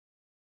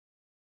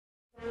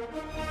Exercise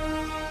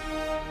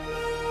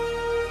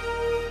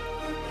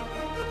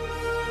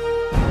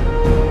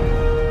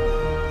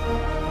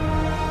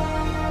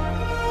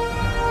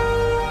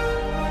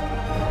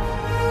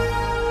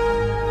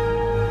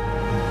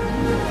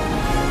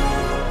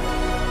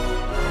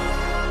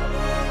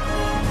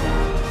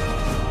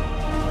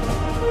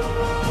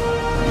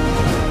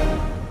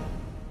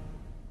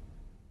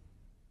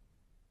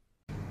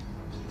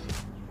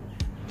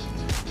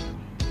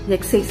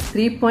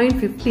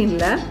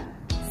 3.15 la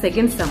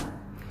second sum.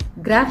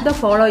 Graph the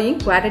following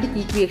quadratic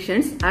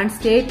equations and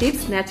state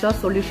its natural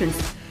solutions.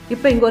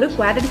 இப்போ இங்க ஒரு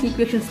quadratic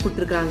equations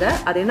கொடுத்திருக்காங்க.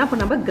 அது என்ன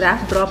பண்ண நம்ம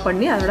graph draw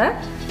பண்ணி அதோட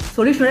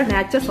சொல்யூஷனோட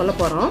நேச்சர் சொல்ல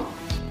போறோம்.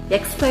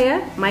 x square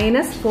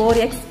minus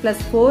 4x plus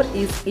 4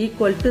 is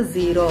equal to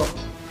 0.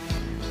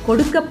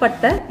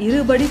 கொடுக்கப்பட்ட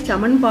இருபடி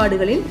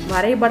சமன்பாடுகளின்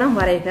வரைபடம்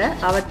வரைக,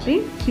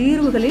 அவற்றின்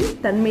தீர்வுகளின்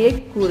தன்மையை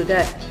கூறுக.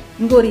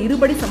 இங்க ஒரு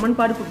இருபடி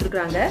சமன்பாடு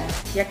கொடுத்திருக்காங்க.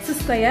 x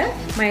square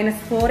minus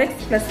 4x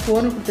plus 4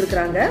 னு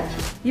கொடுத்திருக்காங்க.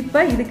 இப்போ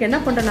இதுக்கு என்ன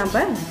பண்றோம், நம்ம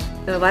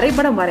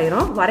வரைபடம்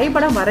வரையறோம்.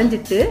 வரைபடம்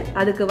வரைஞ்சிட்டு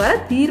அதுக்கு வர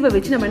தீர்வை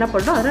வச்சு நம்ம என்ன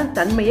பண்றோம், அதோட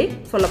தன்மையை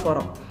சொல்ல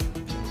போறோம்.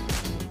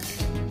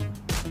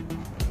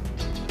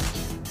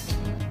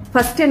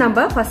 ஃபர்ஸ்ட் நம்ம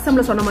ஃபர்ஸ்ட்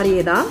சம்ல சொன்ன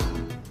மாதிரியே தான்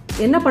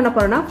என்ன பண்ண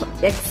போறோம்னா,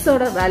 x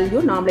ஓட வேல்யூ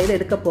நாம இத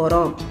எடுக்க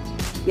போறோம்.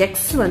 x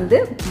வந்து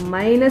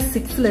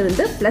 -6 ல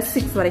இருந்து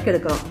 +6 வரைக்கும்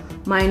எடுக்கிறோம்.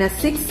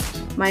 -6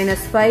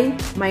 -5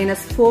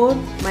 -4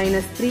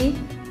 -3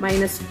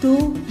 -2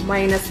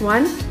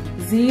 -1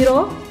 0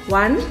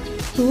 1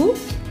 2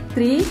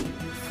 3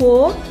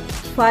 4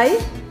 5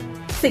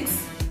 6.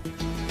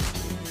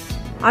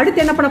 அடுத்து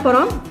என்ன பண்ண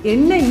போறோம்,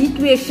 என்ன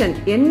ஈக்குவேஷன்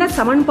என்ன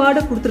சமன்பாடு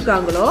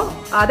கொடுத்திருக்காங்களோ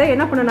அதை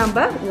என்ன பண்ண நம்ம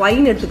y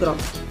ன்னு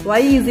எடுத்துக்கிறோம்.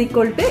 y is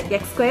equal to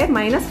x square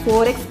minus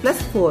 4x plus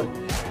 4.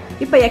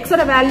 இப்போ x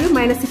ஓட வேல்யூ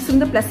 -6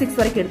 இருந்து +6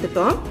 வரைக்கும்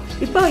எடுத்துட்டோம்.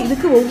 இப்போ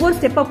இதுக்கு ஒவ்வொரு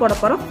ஸ்டெப்பா போட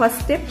போறோம்.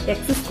 ஃபர்ஸ்ட் ஸ்டெப் x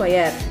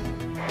ஸ்கொயர்,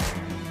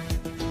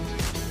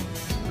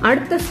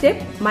 அடுத்த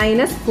ஸ்டெப்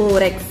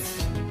 -4x,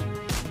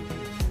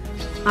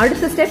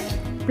 அடுத்த ஸ்டெப்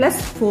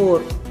 +4.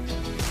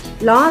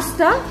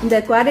 லாஸ்டா இந்த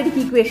குவாட்ரேட்டிக்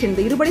ஈக்குவேஷன்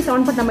இந்த இருபடி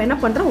சமன்பாடு நம்ம என்ன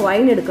பண்றோம், y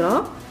ன்னு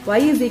எடுக்கிறோம். y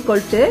is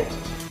equal to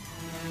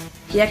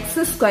x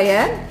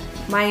square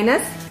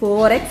minus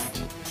 4x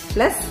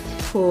plus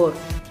 4.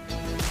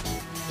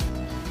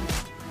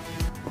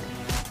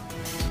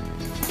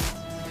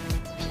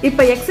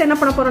 இப்போ x என்ன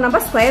பண்ண போறோம், நம்ம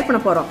ஸ்கொயர் பண்ண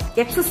போறோம்.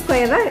 x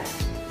ஸ்கொயரை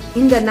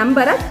இந்த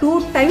நம்பரை 2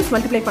 டைம்ஸ்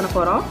மல்டிப்ளை பண்ண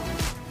போறோம்.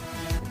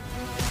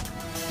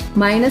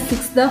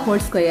 -6 the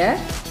whole square,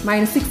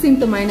 -6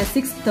 into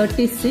 -6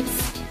 36,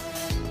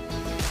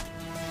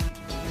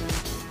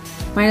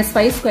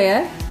 -5 square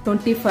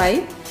 25,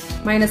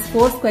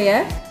 -4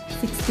 square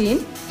 16,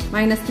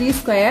 -3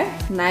 square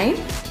 9,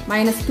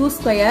 -2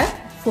 square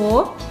 4,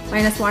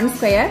 -1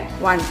 square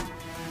 1,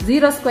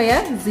 0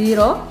 square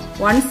 0,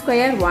 1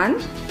 square 1,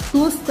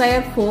 2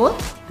 square 4,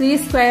 3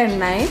 square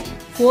 9,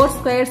 4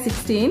 square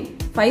 16,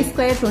 5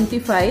 square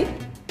 25,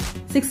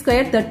 6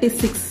 square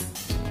 36.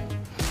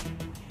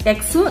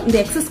 x இந்த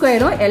x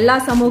ஸ்கொயரும் எல்லா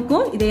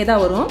சமுக்கும் இதே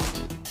தான் வரும்.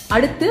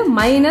 அடுத்து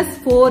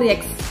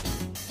 -4x,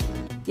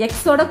 x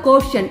ஓட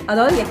கோஎஃபிஷியன்ட்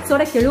அதாவது x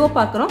ஓட கெழுவை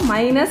பார்க்கறோம்.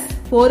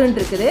 -4 ன்னு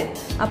இருக்குது.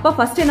 அப்ப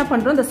ஃபர்ஸ்ட் என்ன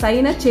பண்றோம், இந்த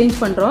சைனை சேஞ்ச்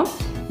பண்றோம்.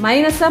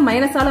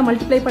 மைனஸால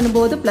மல்டிப்ளை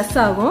பண்ணும்போது பிளஸ்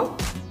ஆகும்,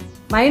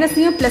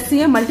 மைனஸையும்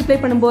பிளஸையும் மல்டிப்ளை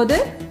பண்ணும்போது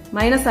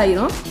மைனஸ்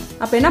ஆயிரும்.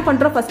 அப்ப என்ன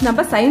பண்றோம், ஃபர்ஸ்ட்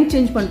நம்ம சைன்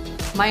சேஞ்ச் பண்றோம்.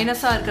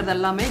 மைனஸா இருக்கிறது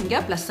எல்லாமே இங்க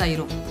பிளஸ்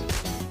ஆயிரும்.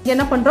 இங்க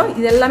என்ன பண்றோம்,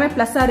 இது எல்லாமே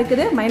பிளஸ்ஸா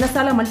இருக்குது,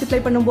 மைனஸால மல்டிப்ளை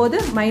பண்ணும்போது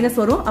மைனஸ்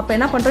வரும். அப்ப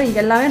என்ன பண்றோம், இங்க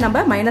எல்லாமே நம்ம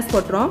மைனஸ்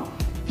போட்டுறோம்.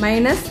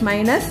 Minus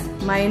minus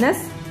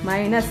minus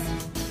minus.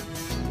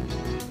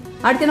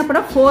 அடுத்து என்ன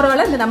பண்றோம், 4 ஆல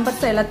இந்த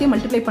நம்பர்ஸ் எல்லாத்தையும்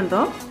மல்டிப்ளை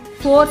பண்றோம்.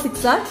 4 6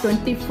 are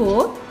 24,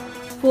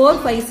 4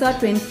 5 are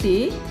 20,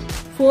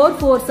 4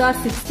 4s are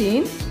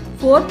 16,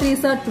 4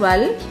 3s are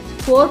 12,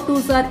 4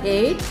 2s are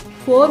 8,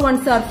 4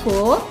 1s are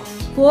 4,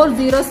 4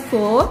 0s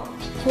 4,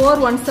 4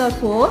 1s are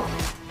 4,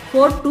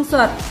 4 2s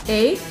are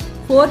 8,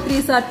 4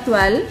 3s are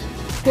 12,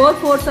 4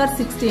 4s are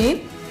 16,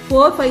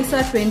 4 5s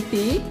are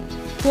 20,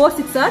 4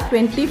 6 are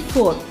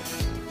 24.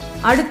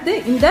 அடுத்து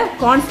இந்த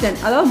கான்ஸ்டன்ட்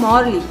அதாவது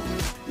மாறிலி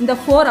இந்த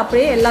 4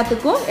 அப்படியே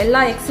எல்லாத்துக்கும்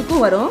எல்லா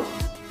xக்கும் வரும்.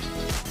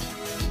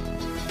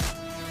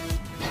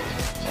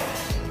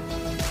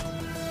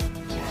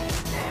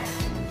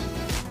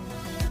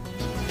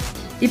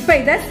 இப்போ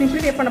இத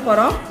சிம்பிளிஃபை பண்ண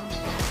போறோம்.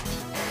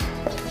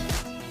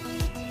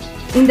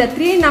 இந்த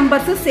 3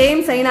 நம்பர்ஸ்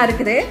சேம் சைனா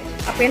இருக்குது.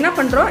 அப்ப என்ன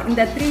பண்றோம்,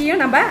 இந்த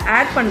 3யும் நம்ம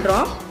ஆட்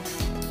பண்றோம்.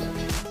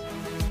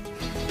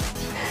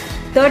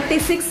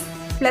 36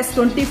 plus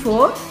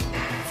 24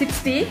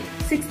 60,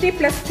 60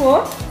 plus 4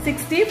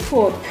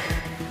 64.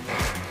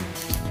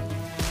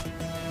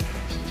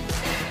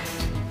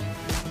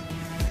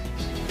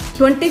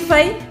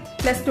 25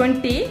 plus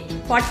 20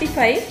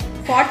 45,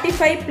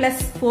 45 plus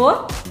 4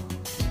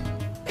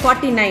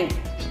 49,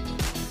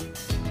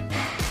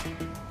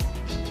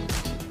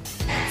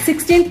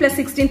 16 plus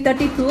 16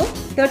 32,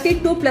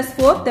 32 plus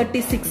 4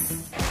 36,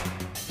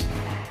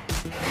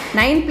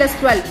 9 plus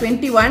 12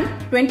 21,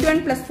 21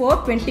 plus 4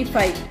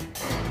 25,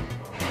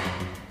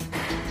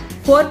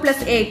 4 plus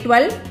 8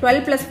 12,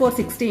 12 plus 4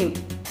 16,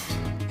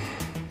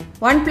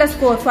 1 plus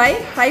 4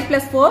 5, 5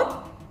 plus 4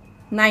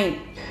 9,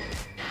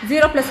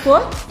 0 plus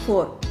 4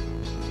 4.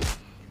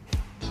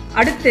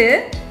 அடுத்து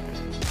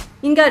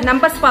இங்க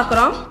நம்பர்ஸ்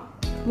பார்க்குறோம்.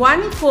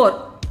 1 4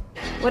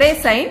 ஒரே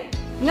சைன்,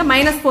 இங்க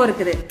 -4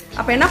 இருக்குது.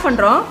 அப்ப என்ன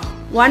பண்றோம்,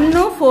 1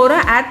 4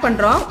 ஆட்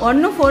பண்றோம்.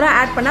 1 4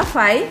 ஆட் பண்ணா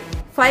 5,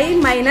 5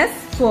 minus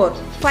 4,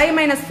 5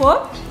 minus 4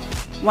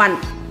 1.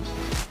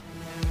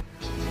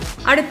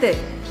 அடுத்து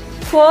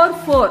 4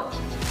 4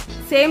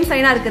 சேம்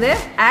சைனா இருக்குது,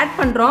 ஆட்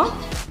பண்றோம்.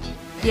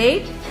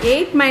 8,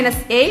 8 minus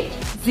 8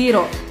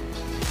 0.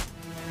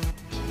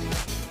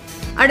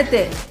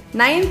 அடுத்து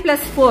 9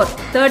 plus 4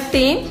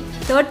 13,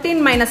 13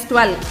 minus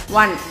 12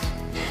 1.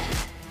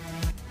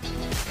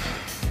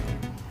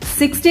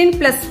 16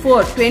 plus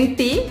 4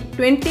 20,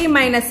 20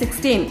 minus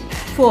 16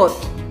 4.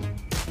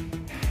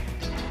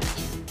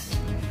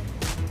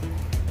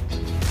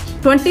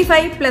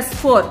 25 plus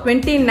 4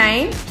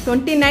 29,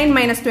 29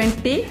 minus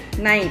 20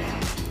 9.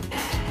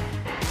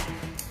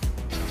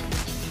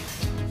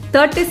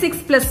 36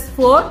 plus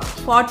 4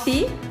 40,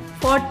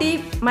 40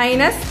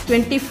 minus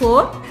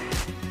 24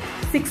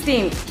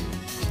 16.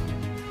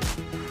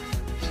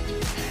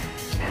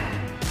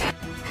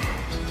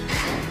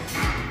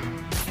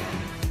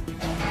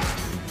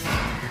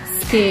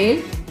 Scale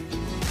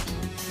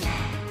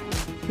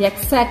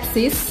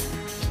x-axis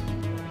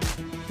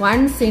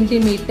 1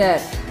 centimeter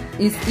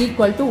is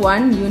equal to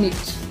 1 unit.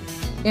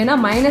 ஏன்னா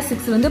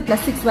 -6 வந்து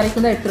 +6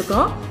 வரைக்கும் தான்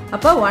எடுத்துருக்கோம்.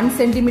 அப்போ 1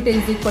 centimeter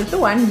is equal to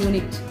 1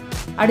 unit.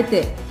 அடுத்து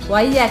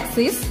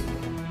y-axis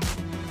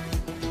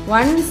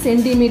 1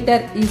 centimeter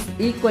is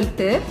equal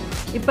to,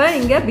 இப்போ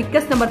இங்க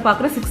பிக்கஸ்ட் நம்பர்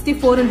பார்க்குறோம்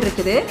 64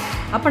 இருக்குது.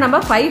 அப்போ நம்ம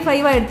 5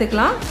 5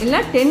 எடுத்துக்கலாம், இல்லை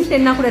 10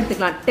 10 கூட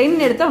எடுத்துக்கலாம். 10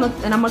 எடுத்தா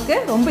நமக்கு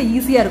ரொம்ப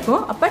ஈஸியா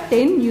இருக்கும். அப்போ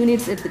 10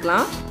 யூனிட்ஸ்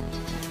எடுத்துக்கலாம்.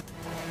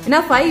 ஏன்னா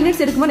 5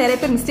 யூனிட்ஸ் எடுக்கும்போது நிறைய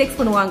பேர் மிஸ்டேக்ஸ்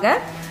பண்ணுவாங்க.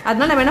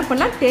 அதனால நம்ம என்ன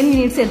பண்ணலாம், 10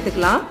 யூனிட்ஸ்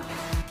எடுத்துக்கலாம்.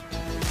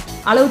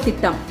 அளவு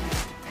திட்டம்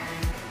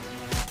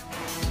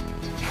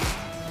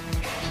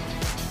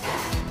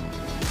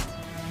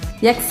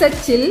x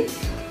அச்சில்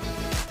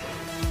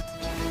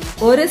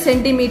 1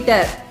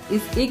 சென்டிமீட்டர்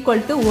is equal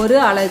to 1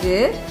 அலகு.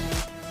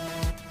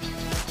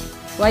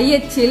 y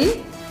அச்சில்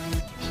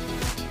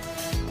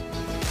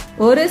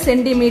 1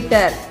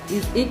 சென்டிமீட்டர்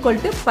is equal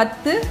to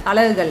 10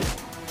 அலகுகள்.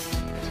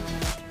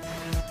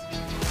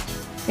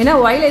 ஏன்னா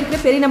yல இருக்கிற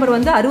பெரிய நம்பர்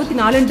வந்து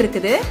 64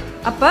 இருக்குது.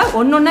 அப்ப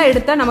ஒன்னொன்னா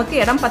எடுத்தா நமக்கு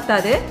இடம்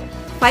பத்தாது.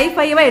 5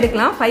 5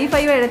 எடுக்கலாம். 5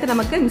 5 எடுத்து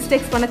நமக்கு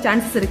மிஸ்டேக்ஸ் பண்ண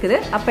சான்சஸ் இருக்குது.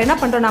 அப்ப என்ன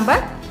பண்றோம், நம்ம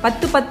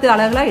 10 10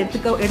 அலகுகளா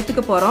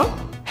எடுத்துக்க போறோம்.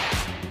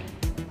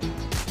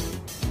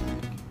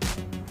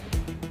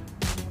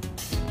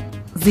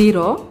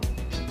 ஜீரோ,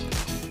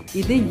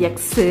 இது x,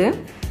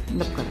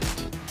 இந்த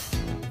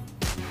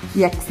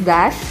x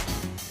dash,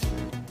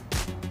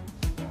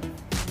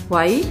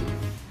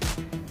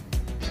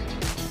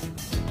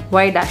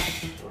 y dash.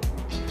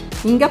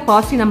 இங்க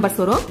பாசிட்டிவ் நம்பர்ஸ்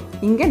வரும்,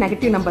 இங்க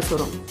நெகட்டிவ் நம்பர்ஸ்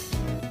வரும்.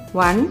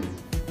 1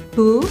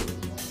 2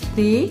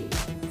 3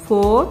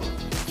 4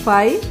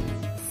 5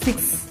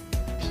 6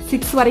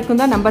 6 வரைக்கும்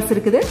தான் நம்பர்ஸ்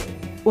இருக்குது.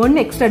 1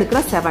 எக்ஸ்ட்ரா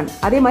எடுக்கிறோம் 7.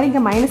 அதே மாதிரி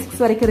இங்க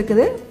 -6 வரைக்கும்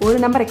இருக்குது. ஒரு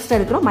நம்பர் எக்ஸ்ட்ரா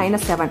எடுக்கிறோம்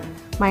 -7.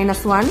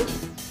 -1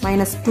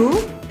 -2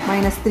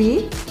 -3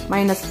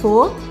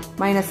 -4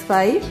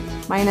 -5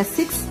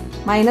 -6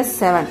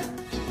 -7.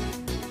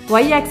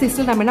 y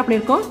ஆக்சிஸ்ல நம்ம என்ன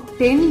பண்ணிருக்கோம்,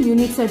 10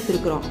 யூனிட்ஸ்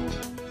எடுத்துக்கிறோம்.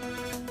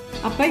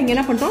 அப்ப இங்க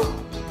என்ன பண்றோம்,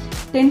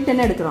 10 10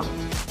 எடுக்கிறோம்.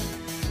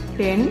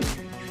 10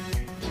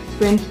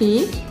 20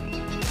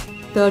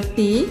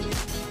 30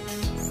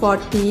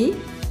 40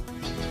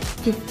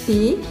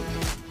 50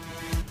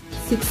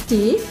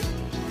 60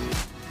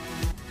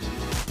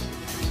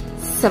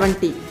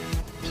 70.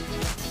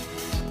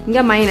 இங்க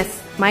 -10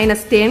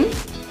 -20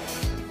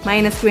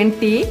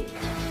 -30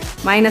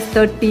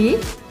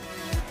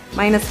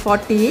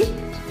 -40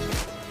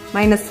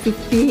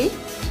 -50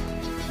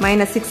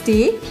 -60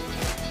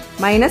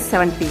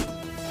 -70.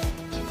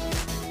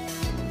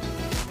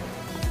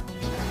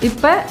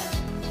 இப்ப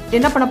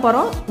என்ன பண்ண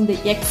போறோம், இந்த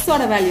x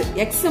ஓட வேல்யூ,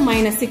 x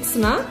 -6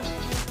 னா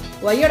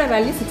y ஓட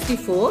வேல்யூ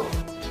 64.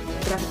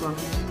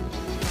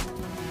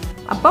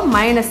 அப்ப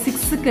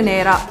 -6க்கு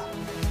நேரா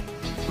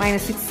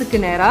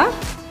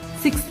 -6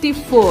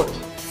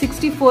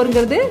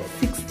 64ங்கிறது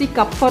 60க்கு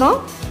அப்புறம்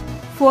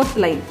 4th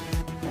லைன்.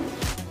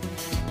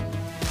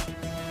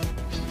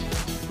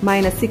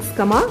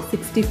 -6,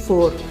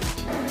 64.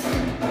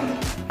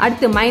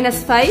 அடுத்து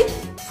 -5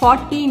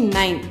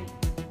 49.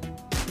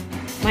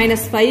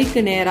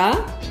 -5க்கு நேரா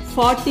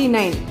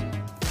 49.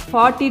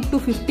 40 to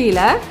 50ல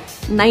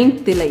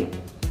 9th லைன்.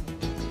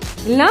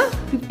 இல்ல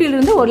 50ல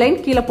இருந்து ஒரு லைன்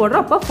கீழே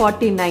போடுறோம். அப்ப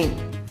 49.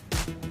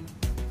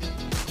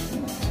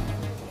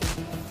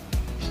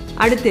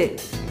 அடுத்து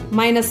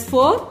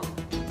 -4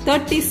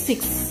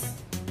 36.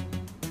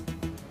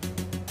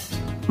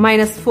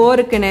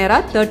 -4க்கு நேரா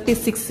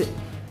 36.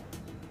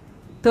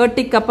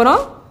 30க்கு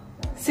அப்புறம்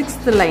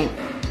 6th லைன்.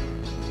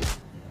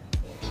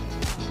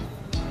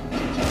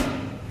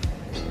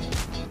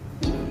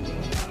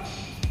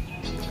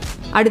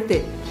 அடுத்து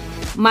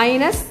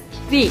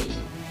 -3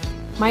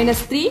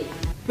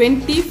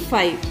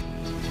 25.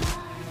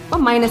 அப்ப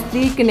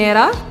 -3க்கு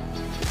நேரா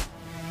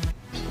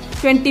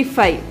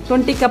 25.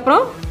 20 க்கு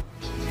அப்புறம்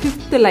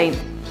 5th லைன்.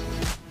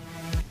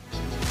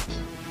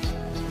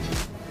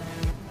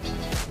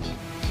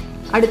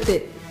 அடுத்து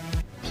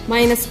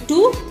 -2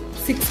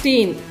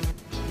 16.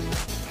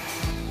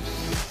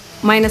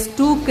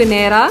 -2க்கு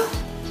நேரா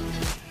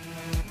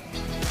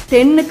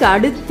 10க்கு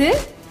அடுத்து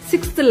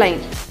 6th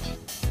லைன்.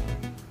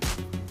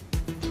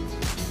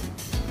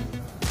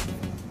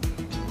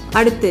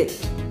 அடுத்து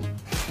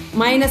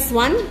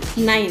 -1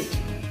 9.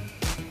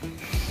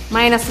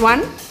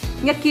 -1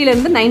 இங்க கீழ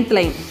இருந்து 9th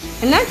லைன்.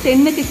 இல்ல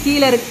 10க்கு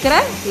கீழ இருக்கிற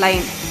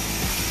லைன்.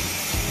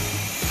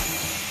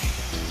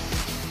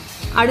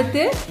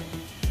 அடுத்து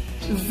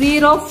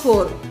 0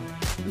 4.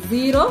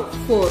 0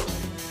 4.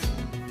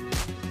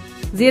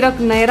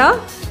 0க்கு நேரா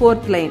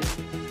 4th line.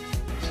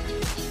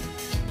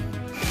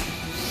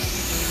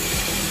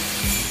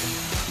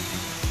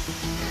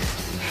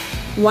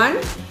 One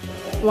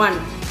one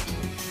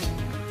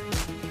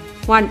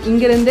one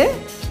இங்கிருந்து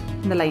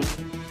இந்த லைன்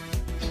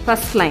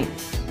ஃபர்ஸ்ட் லைன்,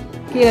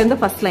 கீழே இருந்து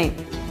ஃபர்ஸ்ட் லைன்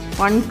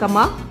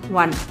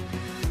 1,1.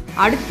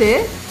 அடுத்து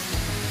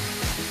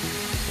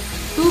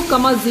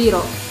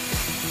 2,0.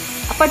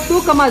 அப்ப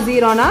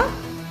 2,0னா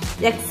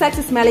எக்ஸ்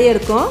ஆக்சிஸ் மேலேயே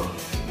இருக்கும்.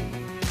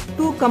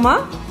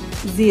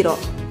 2,0.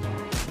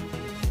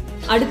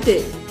 அடுத்து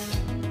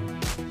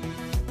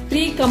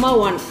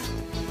 3,1.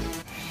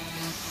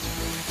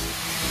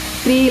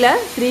 3ல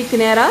 3க்கு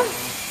நேரா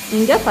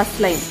இங்க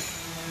ஃபர்ஸ்ட் லைன்.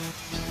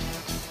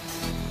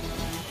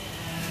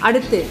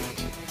 அடுத்து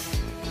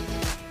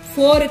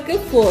 4க்கு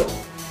 4.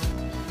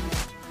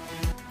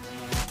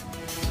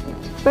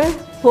 இப்ப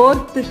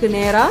 4க்கு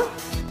நேரா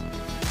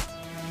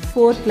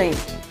 4th லைன்.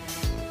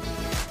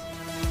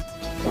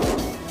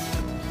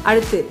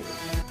 அடுத்து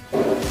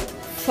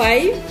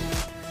 5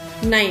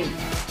 9.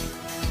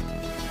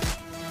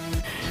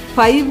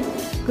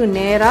 5க்கு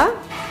நேரா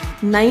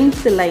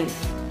 9th லைன்.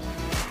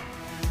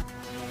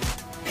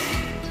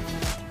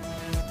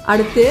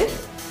 அடுத்து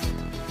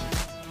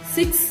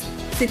 6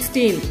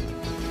 16.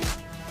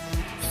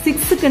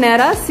 6க்கு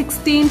நேரா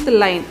 16th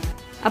லைன்.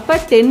 அப்ப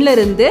 10ல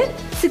இருந்து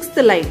 6th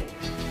லைன்.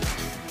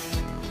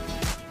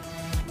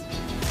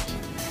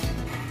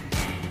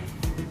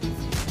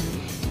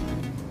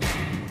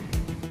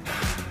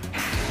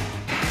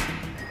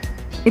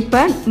 இப்ப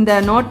இந்த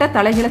நோட்டை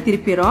தலைகீழ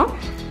திருப்பிறோம்.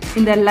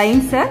 இந்த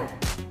லைன்ஸை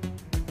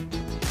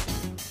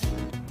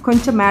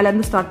கொஞ்சம் மேல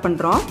இருந்து ஸ்டார்ட்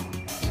பண்றோம்.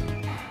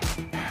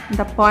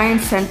 இந்த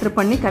பாயிண்ட் சென்டர்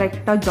பண்ணி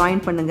கரெக்டா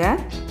ஜாயின் பண்ணுங்க.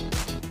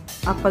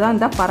 அப்பதான்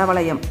இந்த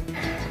பரவளையம்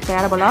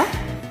பேரபோலா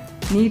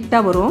நீட்டா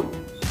வரும்.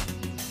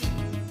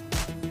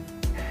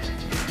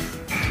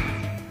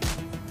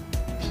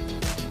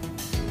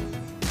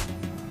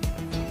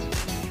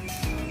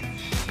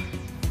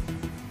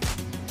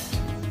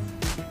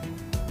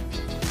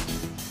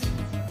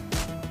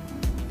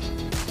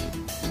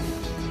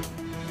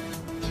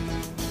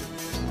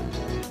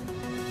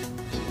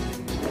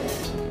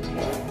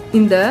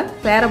 இந்த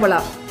பேரபோலா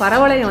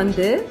பரவளையம்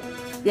வந்து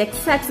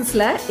எக்ஸ்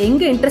ஆக்சிஸ்ல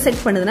எங்க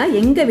இன்டர்செக்ட் பண்ணுதுன்னா,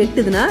 எங்க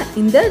வெட்டுதுன்னா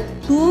இந்த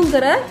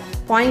 2ங்கிற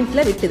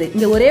பாயிண்ட்ல வெட்டுது.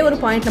 இங்க ஒரே ஒரு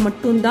பாயிண்ட்ல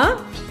மட்டும் தான்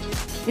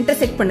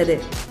இன்டர்செக்ட் பண்ணுது.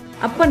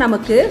 அப்ப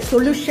நமக்கு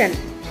சொல்யூஷன்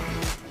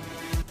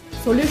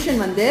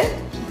வந்து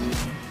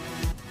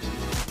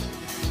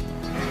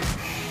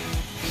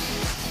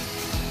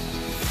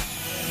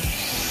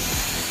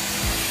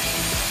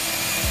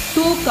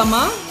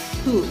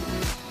 2,2.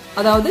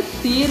 அதாவது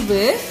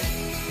தீர்வு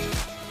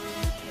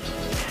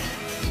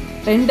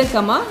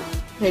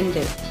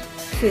 2,2.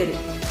 சரி,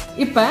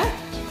 இப்ப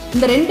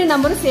இந்த ரெண்டு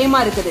நம்பரும் சேமா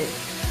இருக்குது.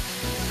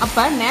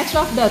 அப்ப nature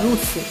of the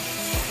roots,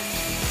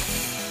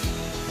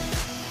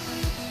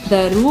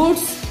 the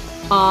roots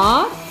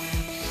are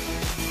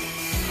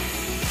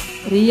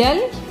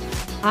real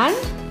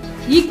and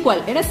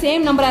equal. ஏன்னா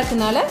சேம் நம்பரா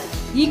இருக்கனால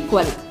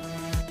ஈக்குவல்.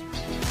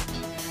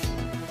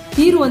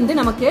 தீர்வு வந்து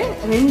நமக்கு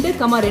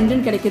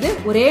 2,2 கிடைக்குது.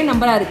 ஒரே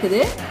நம்பரா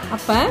இருக்குது.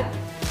 அப்ப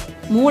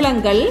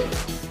மூலங்கள்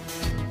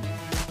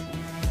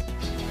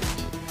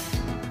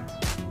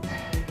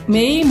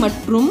மெய்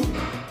மற்றும்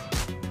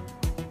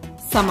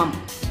சமம்.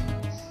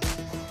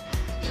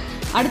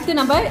 அடுத்து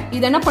நம்ம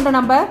இது என்ன பண்றோம்,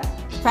 நம்ம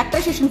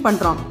ஃபேக்டரைசேஷன்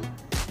பண்றோம்,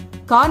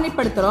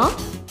 காரணிப்படுத்துறோம்.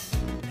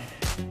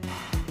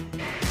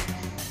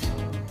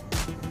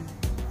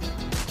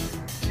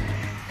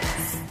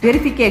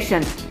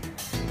 வெரிஃபிகேஷன்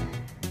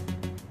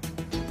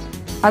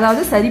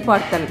அதாவது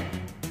சரிபார்த்தல்.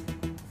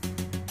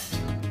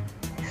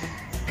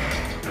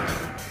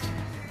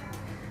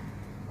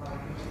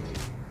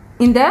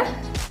 இந்த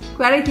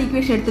quadratic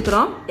equation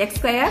எடுத்துக்கிறோம். x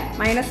square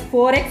minus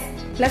 4x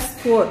plus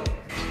 4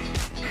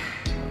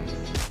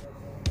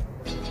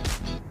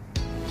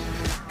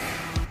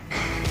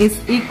 is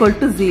equal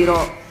to 0.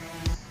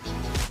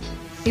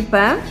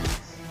 இப்ப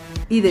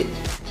இது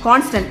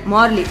constant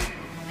மாறிலி.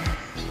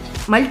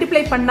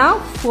 மல்டிப்ளை பண்ணா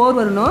 4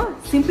 வரணும்,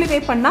 சிம்பிளிஃபை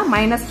பண்ணா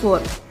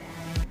 -4,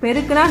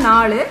 பெருக்குனா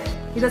 4,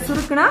 இத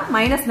சுருக்குனா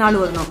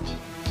 -4 வரணும்.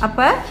 அப்ப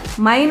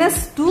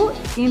 -2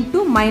 into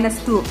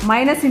 -2,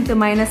 minus into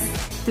minus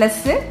plus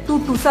 2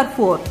 2s are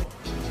 4.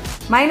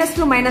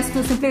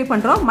 -2 simplify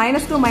பண்றோம்.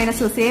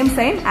 -2 same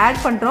sign add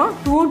பண்றோம்.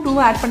 2 2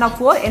 add பண்ணா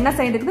 4, என்ன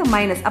சைன் இருக்குது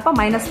மைனஸ். அப்ப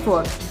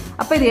 -4.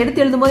 அப்போ இதை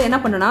எடுத்து எழுதும்போது என்ன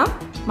பண்ணணும்,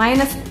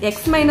 minus x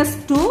minus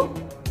 2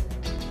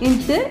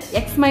 into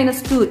x minus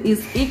 2 is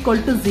equal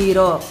to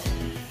 0.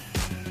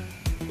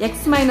 x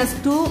minus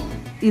 2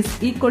 is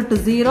equal to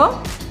 0.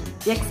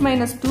 x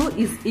minus 2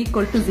 is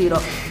equal to 0.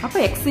 அப்போ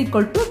x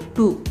equal to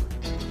 2.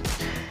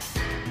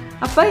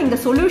 அப்போ இங்க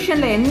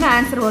சொல்யூஷன்ல என்ன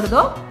ஆன்சர்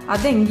வருதோ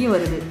அது இங்கேயும்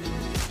வருது.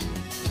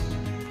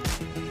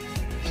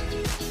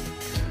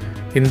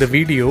 இந்த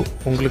வீடியோ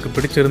உங்களுக்கு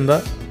பிடிச்சிருந்தா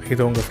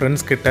இதை உங்கள்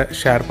ஃப்ரெண்ட்ஸ் கிட்ட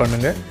ஷேர்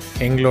பண்ணுங்கள்.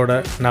 எங்களோட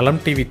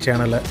நலம் டிவி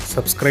சேனலை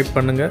சப்ஸ்கிரைப்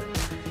பண்ணுங்கள்.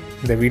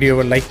 இந்த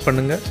வீடியோவை லைக்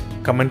பண்ணுங்கள்,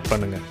 கமெண்ட்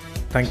பண்ணுங்கள்.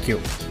 தேங்க்யூ.